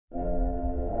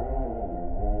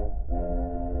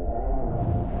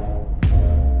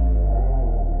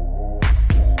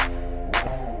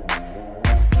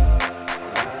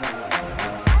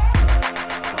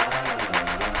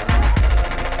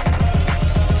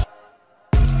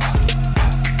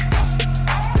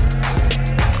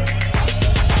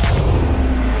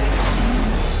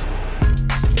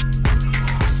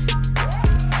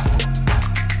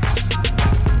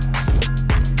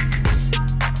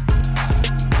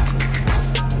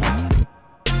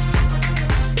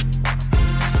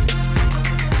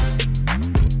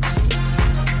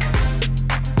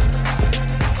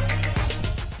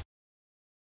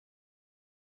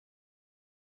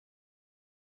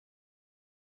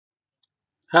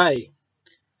Hi,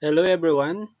 hello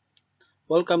everyone.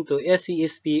 Welcome to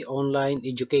SESP Online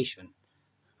Education.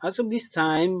 As of this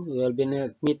time, we will be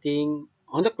not meeting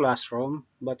on the classroom,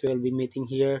 but we will be meeting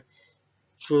here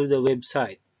through the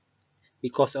website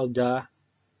because of the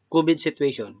COVID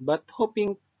situation. But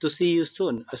hoping to see you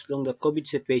soon as long the COVID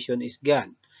situation is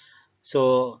gone.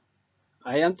 So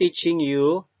I am teaching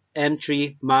you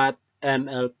M3 Math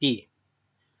MLP,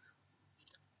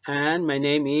 and my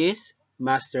name is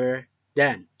Master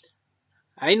Dan.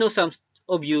 I know some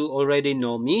of you already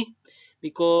know me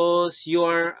because you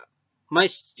are my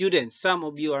students. Some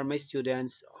of you are my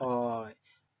students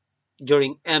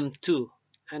during M2,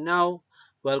 and now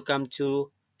welcome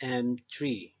to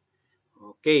M3.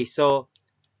 Okay, so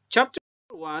chapter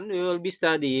 1 we will be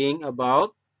studying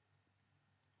about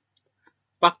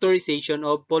factorization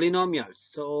of polynomials.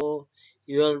 So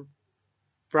you will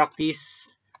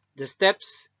practice the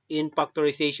steps in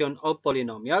factorization of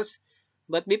polynomials.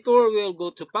 But before we will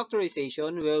go to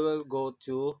factorization, we will go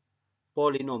to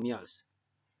polynomials.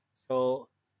 So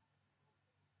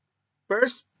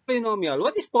first, polynomial.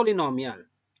 What is polynomial?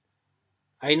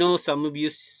 I know some of you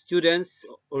students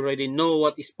already know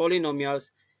what is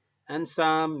polynomials and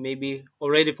some maybe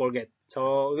already forget.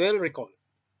 So we'll recall.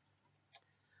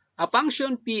 A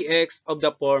function px of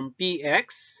the form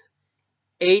px,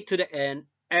 a to the n,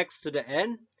 x to the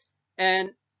n,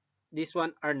 and this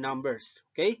one are numbers.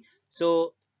 Okay,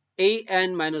 so a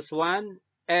n minus 1,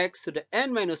 x to the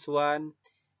n minus 1,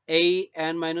 a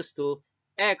n minus 2,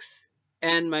 x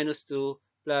n minus 2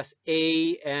 plus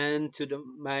a n to the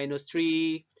minus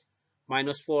 3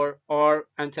 minus 4, or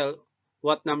until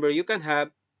what number you can have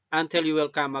until you will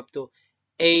come up to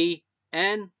a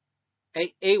n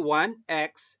a1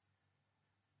 x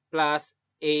plus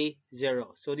a0.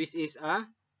 So this is a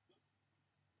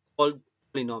called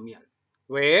polynomial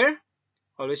where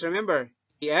always remember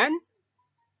a n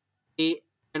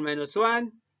minus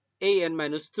 1, a n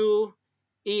minus 2,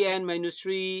 a n minus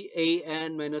 3, a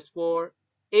n minus 4,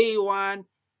 a1,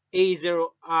 a0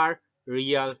 are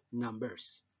real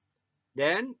numbers.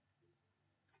 Then,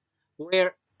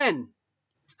 where n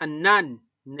is a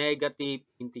non-negative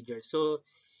integer. So,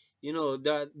 you know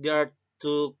that there are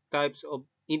two types of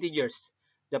integers,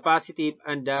 the positive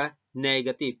and the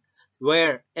negative,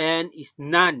 where n is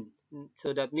none.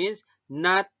 So that means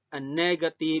not a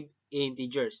negative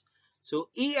integers. So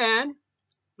en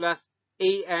plus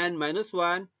an minus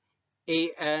 1,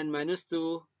 an minus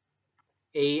 2,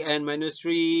 an minus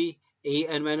 3,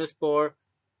 an minus 4,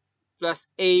 plus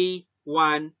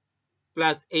a1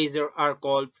 plus a0 are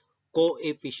called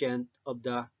coefficient of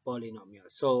the polynomial.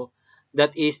 So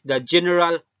that is the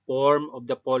general form of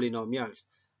the polynomials.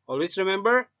 Always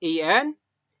remember an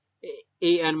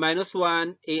minus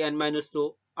 1, an minus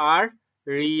 2 are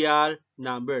real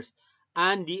numbers.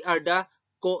 And they are the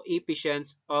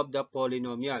coefficients of the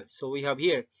polynomial. So we have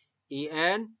here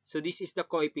en, so this is the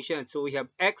coefficient. So we have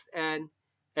xn,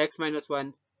 x minus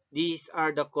 1. These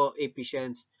are the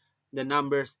coefficients, the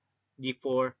numbers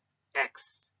before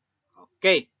x.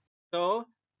 Okay, so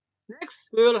next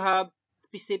we will have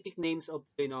specific names of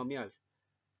polynomials.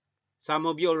 Some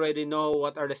of you already know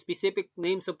what are the specific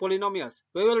names of polynomials.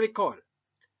 We will recall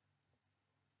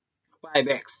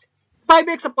 5x.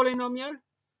 5x a polynomial?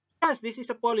 Yes, this is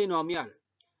a polynomial.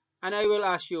 And I will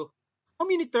ask you, how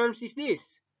many terms is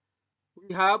this?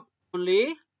 We have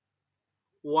only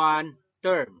one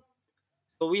term.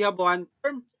 So we have one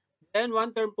term, then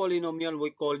one term polynomial,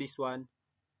 we call this one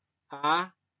a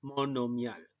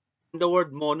monomial. The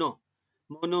word mono.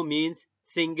 Mono means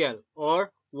single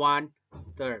or one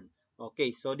term.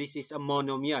 Okay, so this is a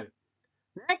monomial.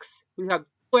 Next, we have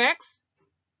 2x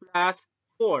plus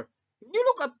 4. When you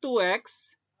look at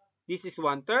 2x, this is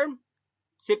one term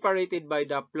separated by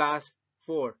the plus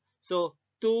 4. So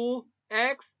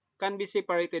 2x can be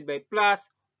separated by plus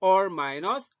or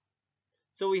minus.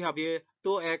 So we have here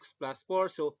 2x plus 4.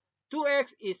 So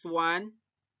 2x is one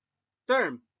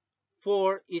term.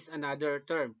 4 is another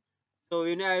term. So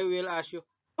when I will ask you,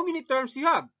 how many terms you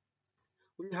have?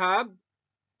 We have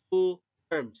two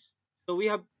terms. So we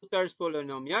have two terms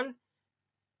polynomial.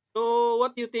 So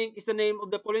what do you think is the name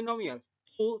of the polynomial?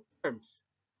 Two terms.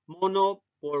 Mono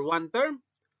for one term.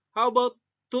 How about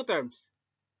two terms?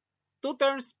 Two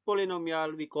terms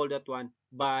polynomial, we call that one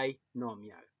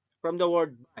binomial. From the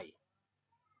word bi.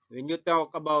 When you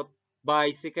talk about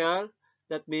bicycle,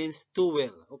 that means two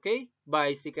wheel. Okay?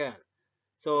 Bicycle.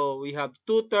 So we have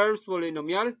two terms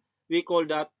polynomial. We call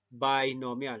that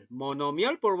binomial.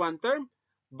 Monomial for one term,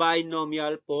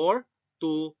 binomial for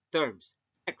two terms.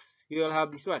 Next, you will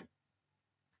have this one.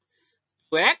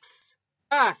 2x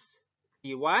plus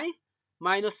 3y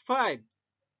minus 5.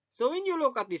 So when you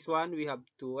look at this one, we have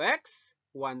 2x,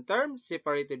 one term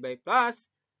separated by plus,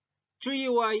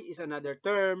 3y is another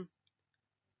term,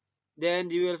 then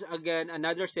you will again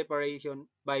another separation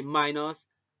by minus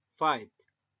 5.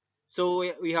 So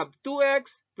we have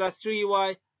 2x plus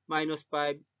 3y minus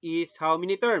 5 is how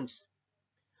many terms?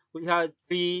 We have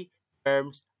 3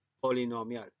 terms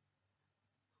polynomial.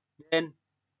 Then,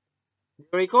 do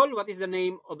you recall what is the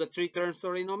name of the 3 terms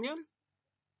polynomial?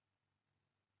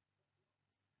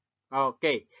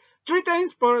 Okay, 3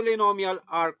 terms polynomial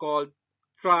are called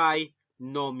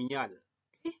trinomial.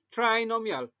 Okay?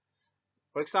 Trinomial.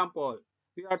 For example,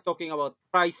 we are talking about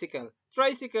tricycle.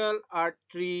 Tricycle are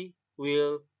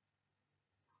 3-wheel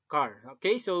car.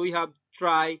 Okay, so we have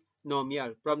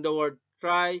trinomial from the word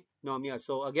trinomial.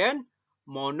 So again,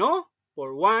 mono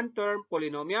for 1 term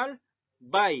polynomial,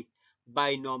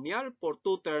 binomial for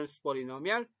 2 terms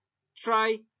polynomial,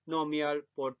 trinomial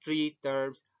for 3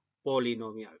 terms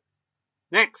polynomial.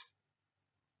 Next,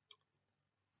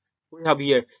 we have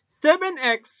here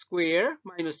 7x squared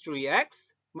minus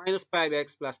 3x minus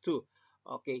 5x plus 2.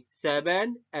 Okay,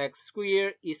 7x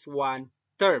squared is 1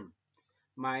 term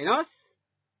minus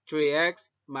 3x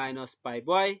minus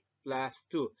 5y plus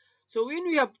 2. So when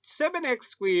we have 7x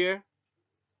squared,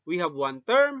 we have 1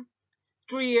 term,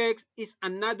 3x is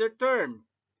another term,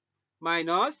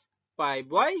 minus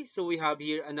 5y, so we have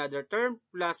here another term,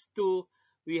 plus 2,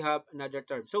 we have another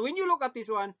term. So when you look at this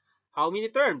one, how many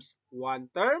terms? 1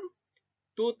 term,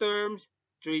 2 terms,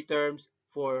 3 terms,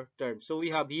 4 terms. So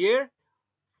we have here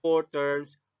 4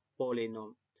 terms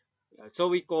polynomial. So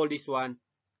we call this one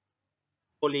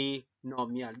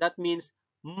polynomial. That means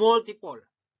multiple.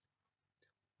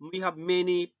 We have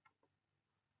many,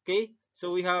 okay?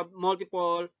 So we have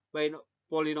multiple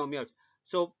polynomials.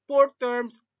 So 4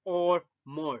 terms or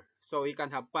more. So we can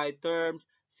have 5 terms,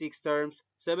 6 terms,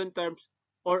 7 terms,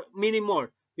 or many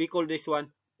more. We call this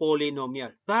one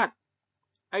polynomial. But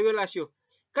I will ask you,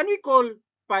 can we call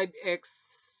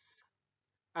 5x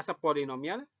as a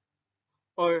polynomial?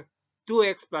 Or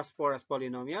 2x plus 4 as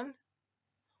polynomial?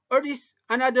 Or this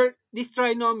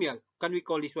trinomial, can we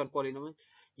call this one polynomial?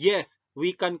 Yes,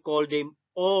 we can call them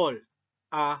all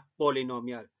a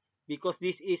polynomial because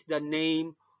this is the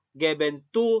name given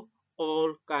to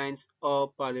all kinds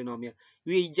of polynomial.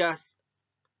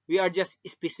 We are just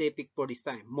specific for this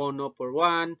time. Mono for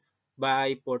 1,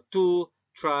 bi for 2,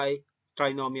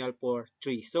 trinomial for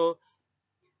 3. So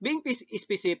being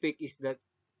specific is that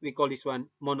we call this one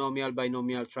monomial,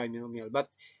 binomial, trinomial. But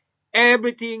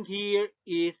everything here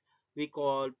is we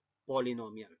call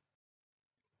polynomial.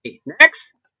 Okay,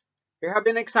 next, we have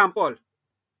an example.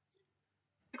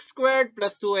 X squared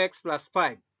plus 2x plus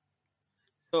 5.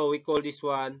 So we call this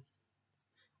one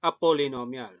a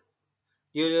polynomial.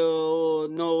 Do you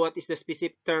know what is the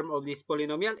specific term of this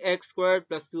polynomial? X squared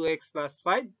plus 2x plus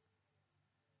 5.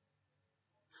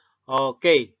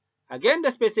 Okay, again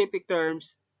the specific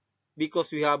terms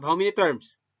because we have how many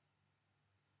terms?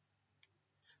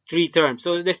 3 terms.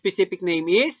 So the specific name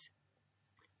is,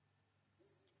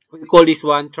 we call this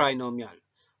one trinomial.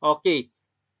 Okay,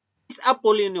 it's a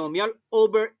polynomial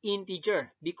over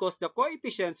integer because the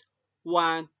coefficients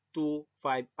 1, 2,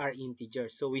 5 are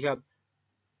integers. So we have,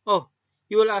 oh,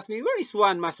 you will ask me, where is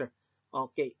 1, master?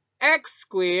 Okay, x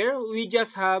squared, we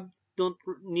just have, don't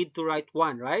need to write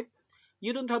 1, right?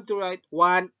 You don't have to write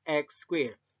 1x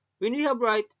squared. When we have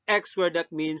write x squared,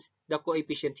 that means the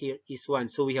coefficient here is 1.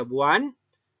 So we have 1,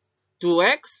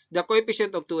 2x, the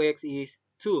coefficient of 2x is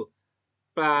 2,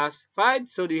 plus 5,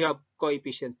 so we have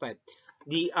coefficient 5.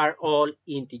 They are all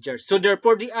integers. So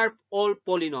therefore, they are all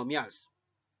polynomials.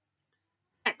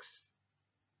 Next,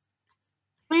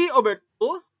 3 over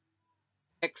 2,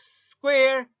 x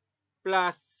squared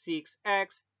plus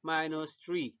 6x minus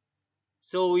 3.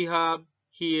 So we have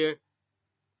here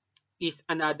is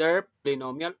another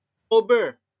polynomial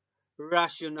over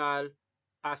rational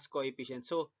as coefficient.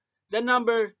 So the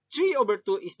number 3 over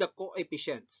 2 is the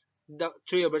coefficients. The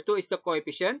 3 over 2 is the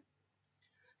coefficient.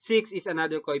 6 is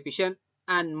another coefficient.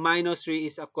 And minus 3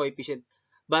 is a coefficient.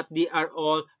 But they are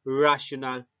all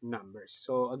rational numbers.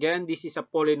 So again, this is a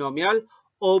polynomial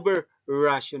over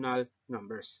rational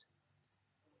numbers.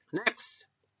 Next,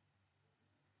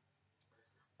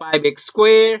 5x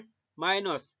squared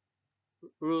minus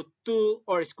root 2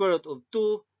 or square root of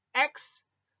 2x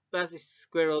plus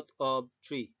square root of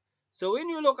 3. So when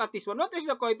you look at this one, what is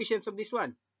the coefficients of this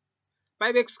one?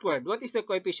 5x squared. What is the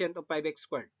coefficient of 5x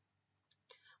squared?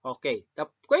 Okay, the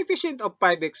coefficient of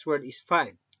 5x squared is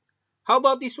 5. How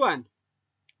about this one?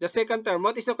 The second term,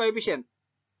 what is the coefficient?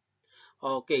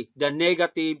 Okay, the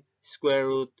negative square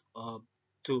root of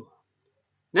 2.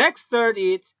 Next, third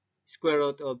is square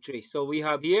root of 3. So we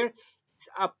have here it's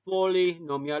a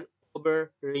polynomial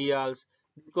over reals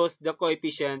because the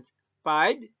coefficients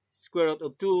 5, square root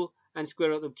of 2, and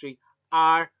square root of 3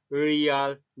 are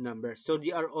real numbers. So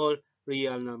they are all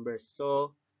real numbers.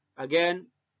 So again,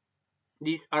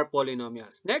 these are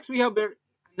polynomials. Next, we have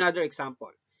another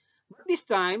example. But this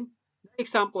time, the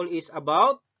example is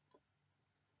about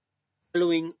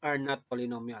following are not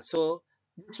polynomials. So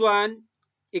this one,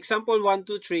 example 1,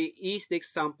 2, 3 is the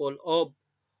example of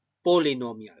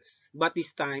polynomials. But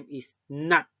this time is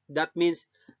not. That means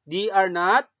they are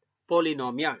not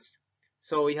polynomials.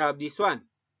 So we have this one.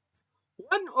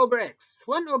 1 over x.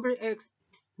 1 over x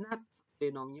is not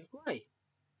polynomial. Why?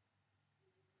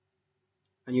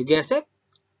 Can you guess it?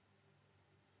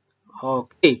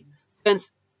 Okay.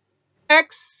 Since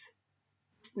x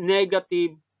is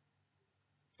negative,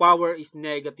 power is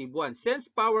negative 1. Since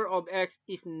power of x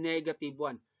is negative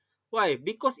 1. Why?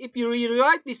 Because if you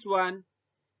rewrite this one,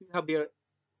 you have here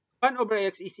 1 over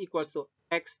x is equal to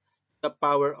x to the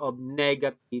power of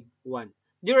negative 1.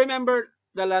 Do you remember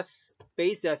the last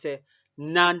page that says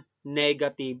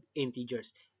non-negative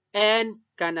integers? N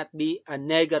cannot be a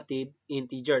negative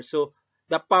integer. So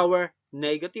the power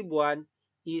negative 1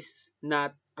 is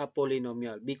not a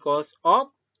polynomial because of,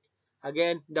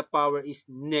 again, the power is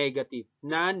negative,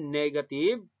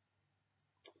 non-negative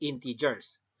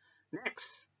integers.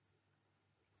 Next,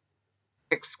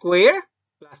 x squared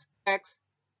plus x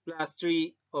plus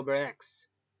 3 over x.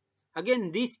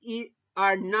 Again, these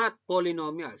are not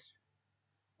polynomials.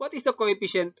 What is the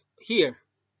coefficient here?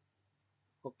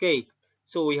 Okay,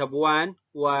 so we have 1,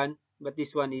 1, but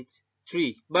this one is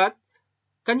 3. But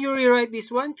can you rewrite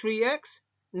this one, 3x,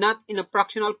 not in a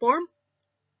fractional form?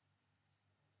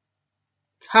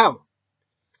 How?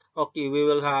 Okay, we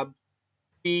will have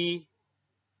 3x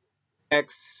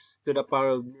to the power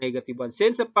of negative 1.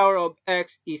 Since the power of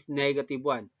x is negative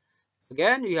 1,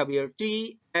 again, we have here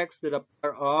 3x to the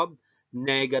power of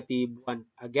negative 1.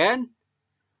 Again,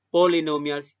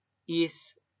 polynomials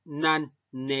is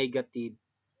non-negative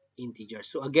integers.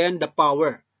 So again, the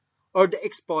power or the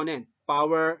exponent,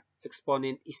 power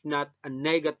exponent is not a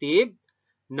negative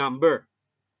number.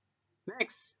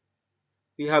 Next,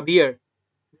 we have here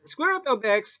the square root of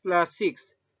x plus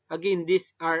 6. Again,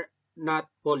 these are not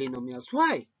polynomials.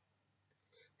 Why?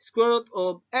 Square root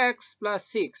of x plus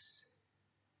 6.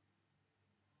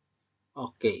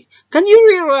 Okay. Can you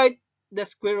rewrite the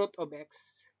square root of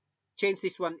x? Change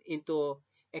this one into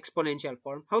exponential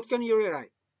form. How can you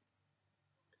rewrite?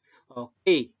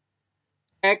 Okay.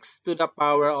 X to the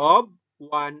power of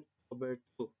 1 over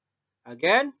 2.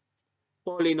 Again,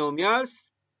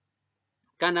 polynomials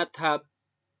cannot have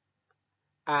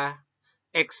a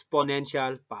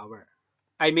exponential power.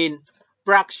 I mean,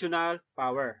 fractional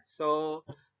power. So,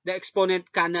 the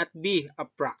exponent cannot be a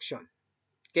fraction.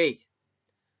 Okay.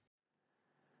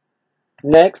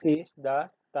 Next is the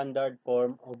standard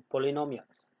form of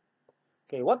polynomials.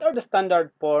 Okay, what are the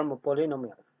standard form of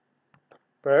polynomial?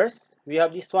 First, we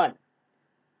have this one.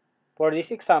 For this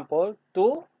example,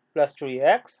 2 plus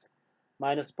 3x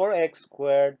minus 4x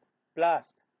squared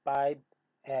plus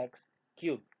 5x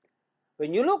cubed.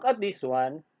 When you look at this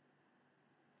one,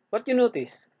 what you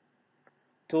notice?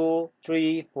 2,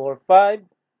 3, 4, 5,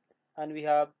 and we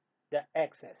have the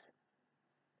x's.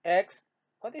 X,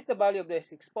 what is the value of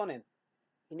this exponent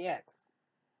in x?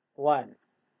 1.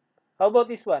 How about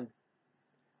this one?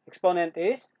 Exponent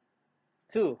is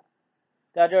 2.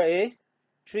 The other is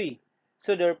 3.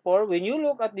 So therefore, when you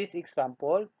look at this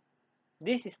example,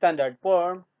 this standard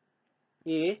form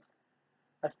is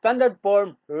a standard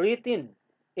form written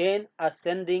in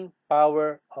ascending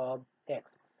power of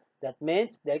x. That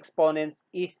means the exponents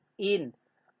is in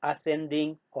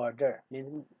ascending order.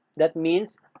 That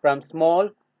means from small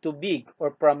to big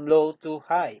or from low to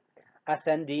high.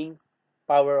 Ascending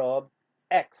power of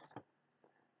x.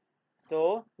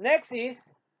 So next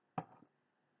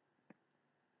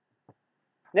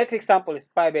example is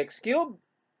 5x cubed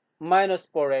minus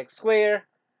 4x squared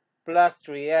plus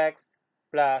 3x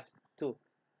plus 2.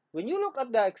 When you look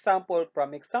at the example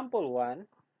from example 1,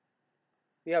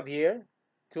 we have here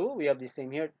 2, we have the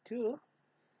same here 2,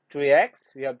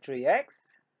 3x, we have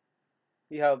 3x,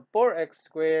 we have 4x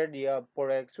squared, we have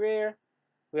 4x squared,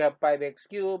 we have 5x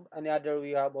cubed, and the other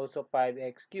we have also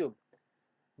 5x cubed.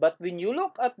 But when you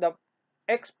look at the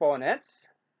exponents,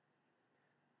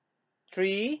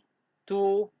 3,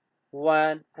 2,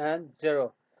 1, and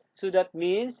 0. So that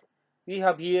means we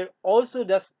have here also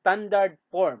the standard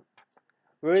form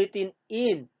written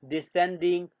in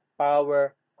descending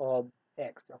power of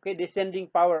x. Okay, descending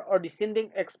power or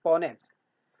descending exponents.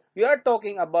 We are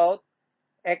talking about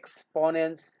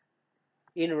exponents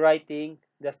in writing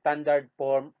the standard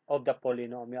form of the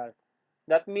polynomial.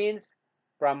 That means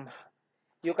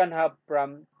you can have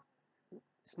from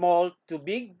small to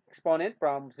big exponent,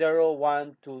 from 0,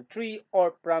 1 to 3,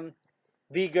 or from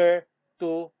bigger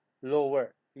to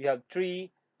lower. You have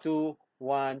 3, 2,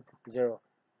 1, 0.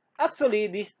 Actually,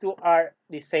 these two are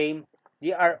the same.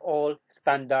 They are all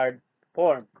standard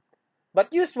form.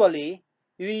 But usually,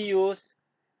 we use,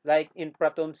 like in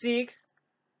Problem 6,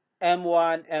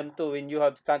 M1, M2, when you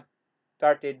have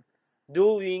started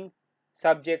doing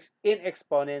subjects in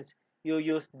exponents, you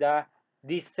use the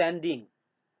descending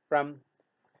from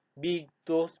big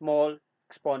to small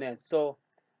exponents. So,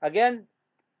 again,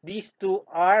 these two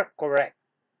are correct.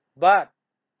 But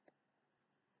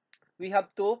we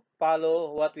have to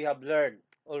follow what we have learned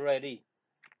already.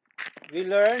 We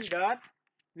learned that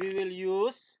we will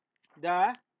use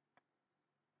the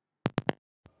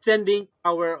descending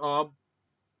power of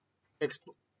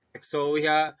exponent. So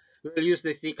we'll use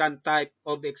the second type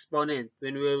of exponent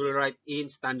when we will write in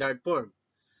standard form.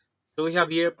 So we have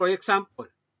here, for example,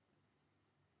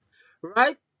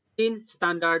 write in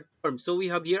standard form. So we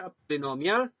have here a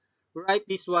polynomial. Write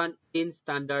this one in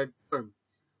standard form.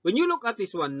 When you look at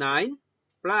this one, 9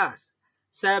 plus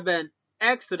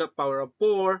 7x to the power of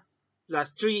 4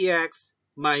 plus 3x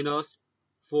minus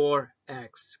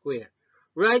 4x squared.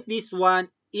 Write this one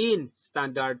in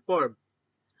standard form.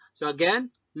 So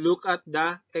again, look at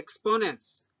the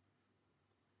exponents.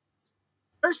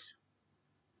 First,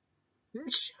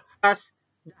 which has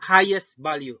the highest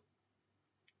value?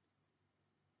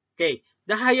 Okay,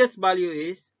 the highest value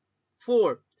is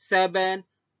 4, 7x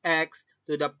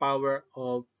to the power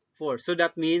of 4. So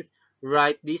that means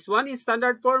write this one in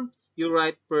standard form. You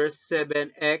write first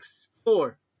 7x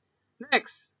 4.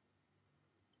 Next.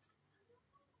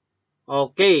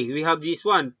 Okay, we have this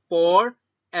one,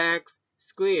 4x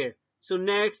squared. So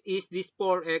next is this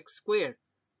 4x squared.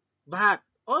 But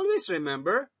always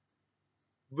remember,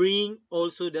 bring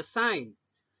also the sign.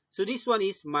 So this one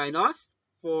is minus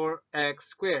 4x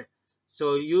squared.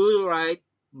 So you write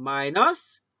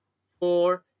minus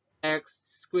 4x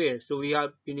squared. So we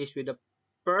have finished with the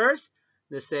first,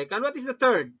 the second. What is the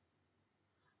third?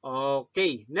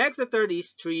 Okay, next the third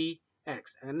is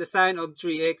 3x. And the sign of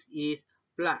 3x is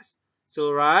plus.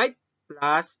 So write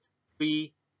plus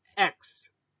 3x.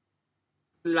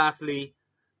 Lastly,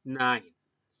 9.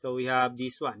 So we have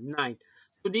this one, 9.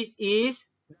 So this is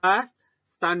the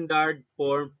standard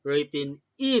form written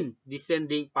in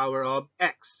descending power of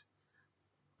x.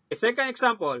 A second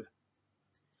example,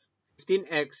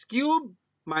 15x cubed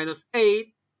minus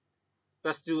 8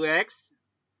 plus 2x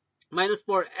minus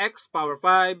 4x power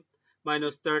 5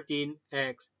 minus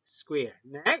 13x squared.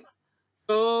 Next,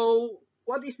 so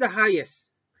what is the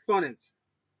highest exponents?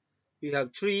 We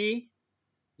have 3,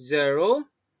 0,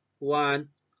 1,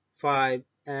 5,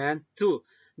 and 2.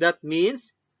 That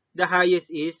means the highest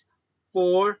is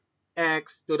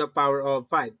 4x to the power of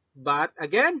 5. But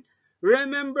again,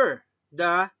 remember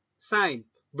the sign.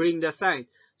 Bring the sign.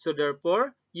 So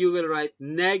therefore, you will write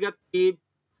negative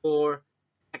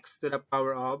 4x to the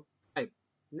power of 5.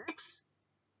 Next.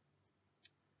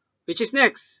 Which is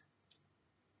next?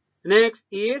 Next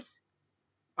is,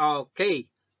 okay,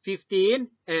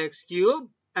 15x cubed.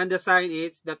 And the sign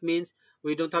is, that means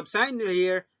we don't have sign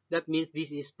here. That means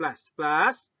this is plus.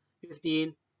 Plus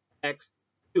 15x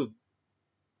cubed.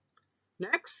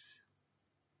 Next.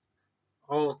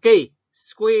 Okay,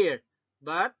 square.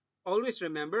 But always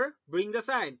remember, bring the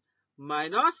sign.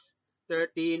 Minus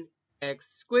 13x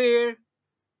squared.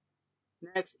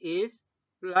 Next is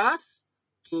plus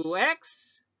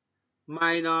 2x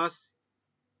minus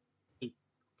 8.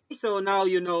 Okay, so now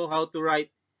you know how to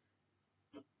write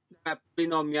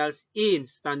polynomials in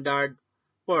standard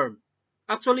form.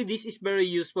 Actually, this is very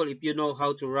useful if you know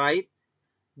how to write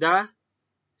the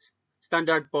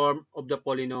standard form of the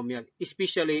polynomial,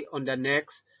 especially on the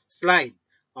next slide.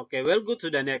 Okay, we'll go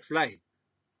to the next slide.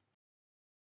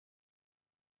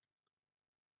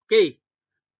 Okay,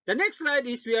 the next slide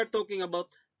is we are talking about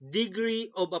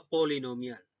degree of a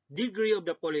polynomial. Degree of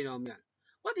the polynomial.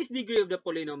 What is degree of the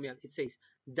polynomial? It says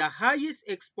the highest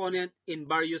exponent in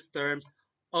various terms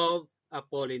of a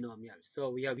polynomial. So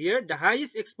we have here the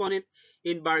highest exponent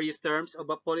in various terms of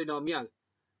a polynomial.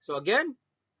 So again,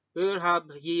 we will have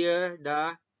here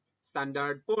the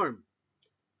standard form.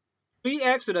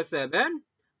 3x to the 7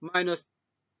 minus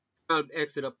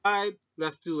 12x to the 5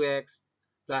 plus 2x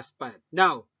plus 5.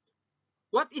 Now,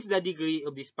 what is the degree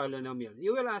of this polynomial?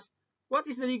 You will ask, what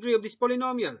is the degree of this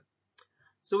polynomial?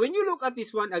 So when you look at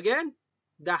this one again,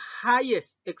 the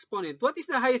highest exponent. What is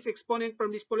the highest exponent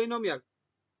from this polynomial?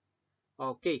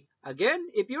 Okay, again,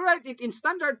 if you write it in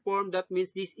standard form, that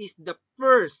means this is the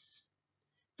first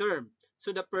term.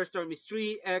 So the first term is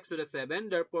 3x to the 7,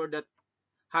 therefore the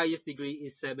highest degree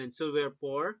is 7. So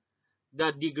therefore,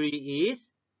 the degree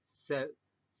is 7.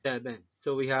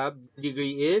 So we have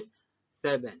degree is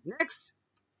 7. Next,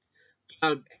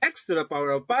 12x to the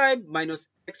power of 5 minus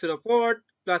x to the 4th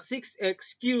plus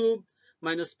 6x cubed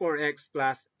minus 4x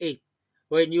plus 8.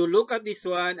 When you look at this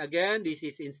one, again, this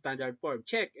is in standard form.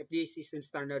 Check if this is in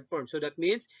standard form. So that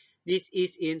means this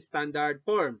is in standard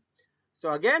form.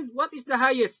 So again, what is the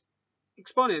highest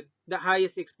exponent? The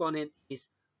highest exponent is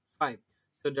 5.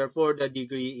 So therefore, the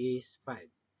degree is 5.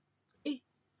 Okay.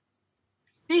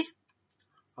 See?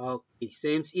 Okay,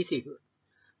 seems easy.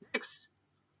 Next,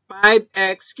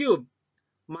 5x cubed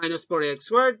minus 4x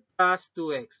squared plus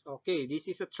 2x. Okay, this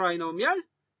is a trinomial.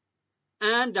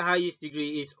 And the highest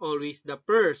degree is always the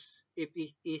first if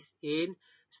it is in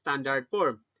standard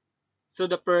form. So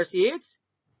the first is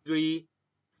degree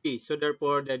 3. So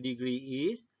therefore, the degree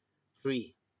is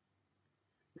 3.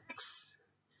 Next,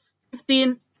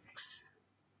 15x.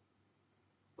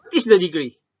 What is the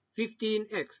degree?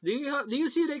 15x. Do you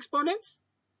see the exponents?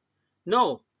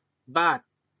 No, but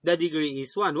the degree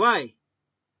is 1. Why?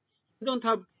 You don't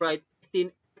have to write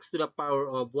 15x to the power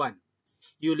of 1.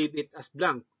 You leave it as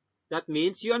blank. That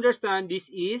means you understand this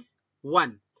is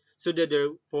 1. So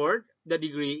therefore, the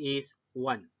degree is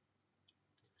 1.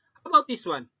 How about this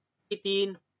one?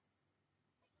 18.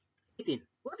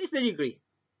 What is the degree?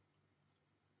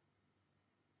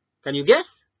 Can you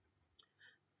guess?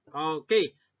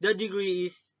 Okay, the degree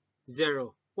is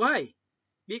 0. Why?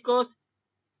 Because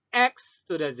x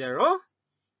to the 0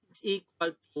 is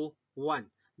equal to 1.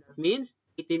 That means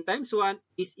 18 times 1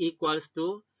 is equals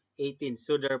to 18.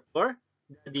 So therefore,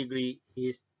 the degree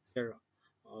is 0.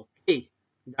 Okay,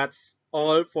 that's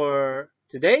all for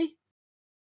today.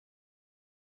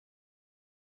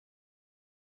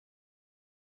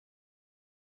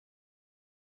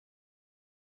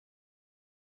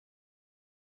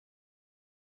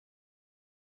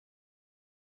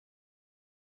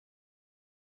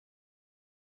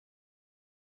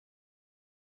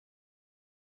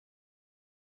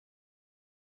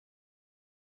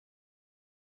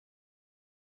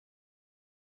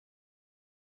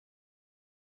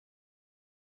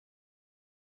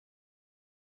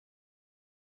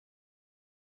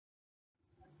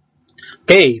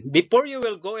 Okay, before you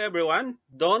will go everyone,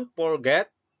 don't forget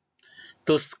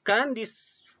to scan this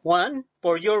one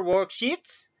for your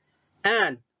worksheets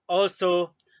and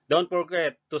also don't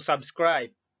forget to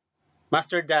subscribe.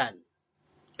 Master Dan.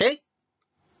 Okay?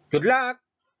 Good luck!